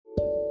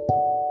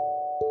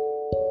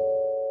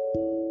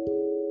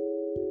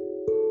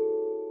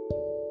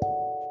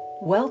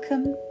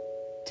Welcome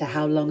to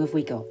How Long Have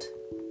We Got?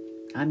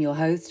 I'm your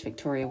host,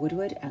 Victoria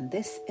Woodward, and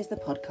this is the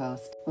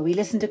podcast where we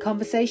listen to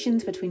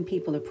conversations between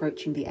people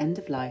approaching the end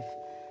of life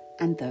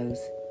and those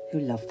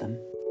who love them.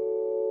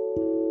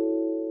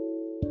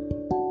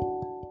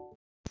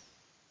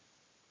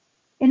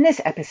 In this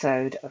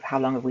episode of How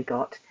Long Have We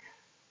Got,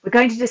 we're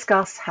going to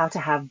discuss how to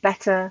have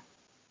better,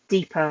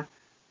 deeper,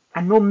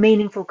 and more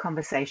meaningful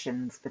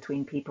conversations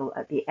between people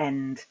at the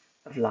end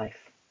of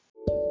life.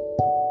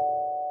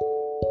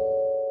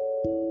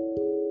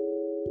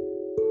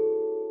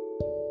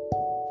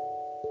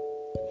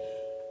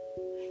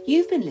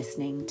 You've been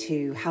listening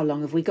to How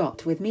Long Have We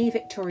Got with me,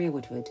 Victoria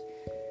Woodward.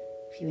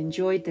 If you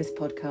enjoyed this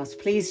podcast,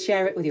 please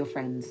share it with your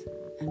friends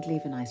and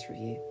leave a nice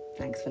review.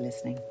 Thanks for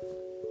listening.